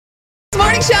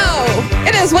morning show.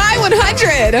 It is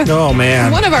Y100. Oh,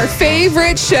 man. One of our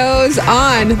favorite shows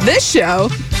on this show,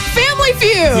 Family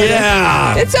Feud.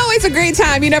 Yeah. It's always a great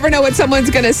time. You never know what someone's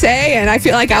going to say, and I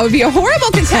feel like I would be a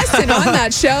horrible contestant on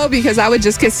that show because I would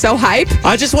just get so hype.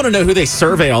 I just want to know who they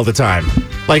survey all the time.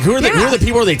 Like, who are the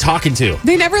people are they talking to?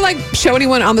 They never, show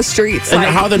anyone on the streets. And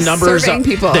how the numbers, surveying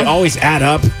people. they always add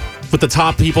up with the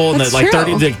top people. That's and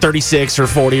true. 36 or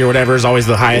 40 or whatever is always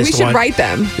the highest We should one. write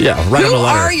them. Yeah, write them a Who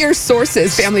letter. are your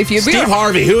sources, Family Feud? Steve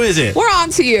Harvey, who is it? We're on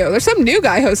to you. There's some new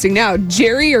guy hosting now,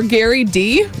 Jerry or Gary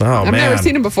D. I've never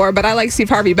seen him before, but I like Steve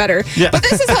Harvey better. Yeah. But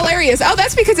this is hilarious. Oh,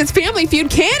 that's because it's Family Feud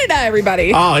Canada,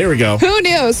 everybody. Oh, here we go. Who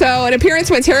knew? So an appearance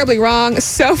went terribly wrong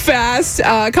so fast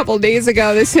a couple of days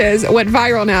ago. This went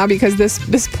viral now because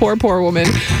this poor woman.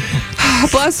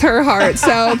 Bless her heart.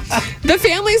 So the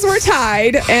families were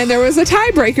tied, and there was a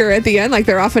tiebreaker at the end, like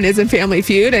there often is in Family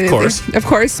Feud. And of course,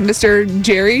 Mr.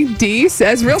 Jerry D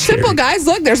says, real simple, guys.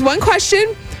 Look, there's one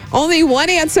question, only one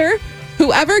answer.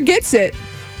 Whoever gets it,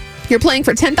 you're playing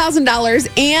for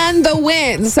 $10,000 and the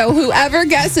win. So whoever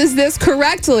guesses this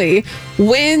correctly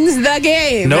wins the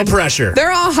game. No pressure.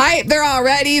 They're all hyped. They're all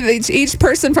ready. Each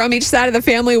person from each side of the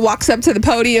family walks up to the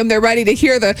podium. They're ready to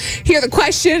hear the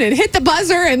question and hit the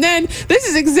buzzer. And then this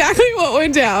is exactly what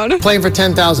went down. Playing for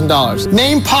 $10,000.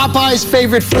 Name Popeye's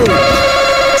favorite food. Chicken.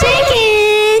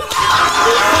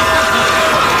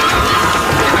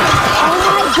 Oh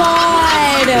my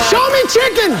God. Show me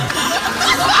chicken.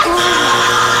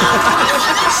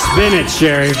 Spinach,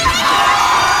 Sherry.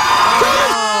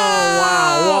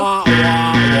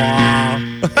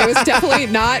 It was definitely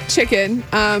not chicken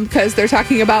because they're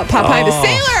talking about Popeye the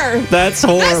Sailor. That's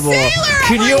horrible. The sailor,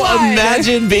 Can you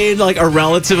imagine being like a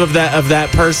relative of that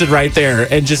person right there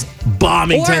and just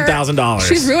bombing $10,000?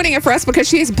 She's ruining it for us because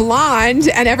she's blonde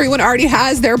and everyone already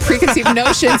has their preconceived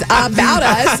notions about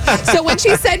us. So when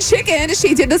she said chicken,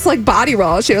 she did this body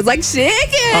roll. She was like, chicken.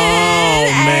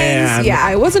 Oh, man. And yeah,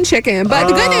 it wasn't chicken. But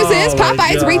the good news is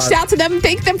Popeyes reached out to them and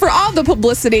thanked them for all the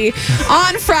publicity.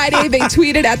 On Friday, they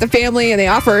tweeted at the family and they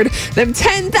offered them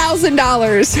 $10,000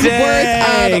 worth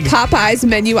of Popeyes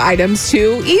menu items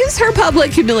to ease her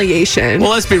public humiliation.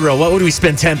 Well, let's be real. What would we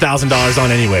spend $10,000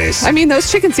 on anyways? I mean,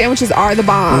 those chicken sandwiches are the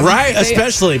bomb. Right?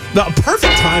 Especially.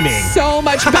 Perfect timing. So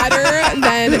much better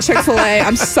than Chick-fil-A.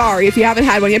 I'm sorry if you haven't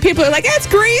had one yet. People are like, it's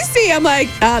greasy. I'm like,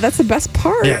 that's the best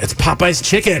part. Yeah, it's Popeye's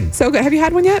chicken. So good. Have you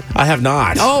had one yet? I have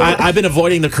not. Oh. I've been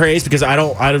avoiding the craze because I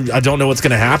don't know what's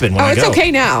going to happen when I go. It's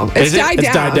okay now. It's died down.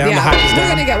 It's died down. Yeah. The hype is down. We're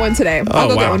going to get one today. I'll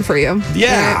go get one for you.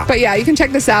 Yeah. Right. But yeah, you can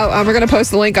check this out. We're going to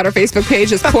post the link on our Facebook page.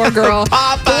 This poor girl.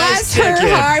 Bless her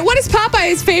heart. What is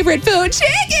Popeye's favorite food?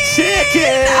 Chicken.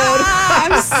 Chicken.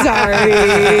 I'm sorry.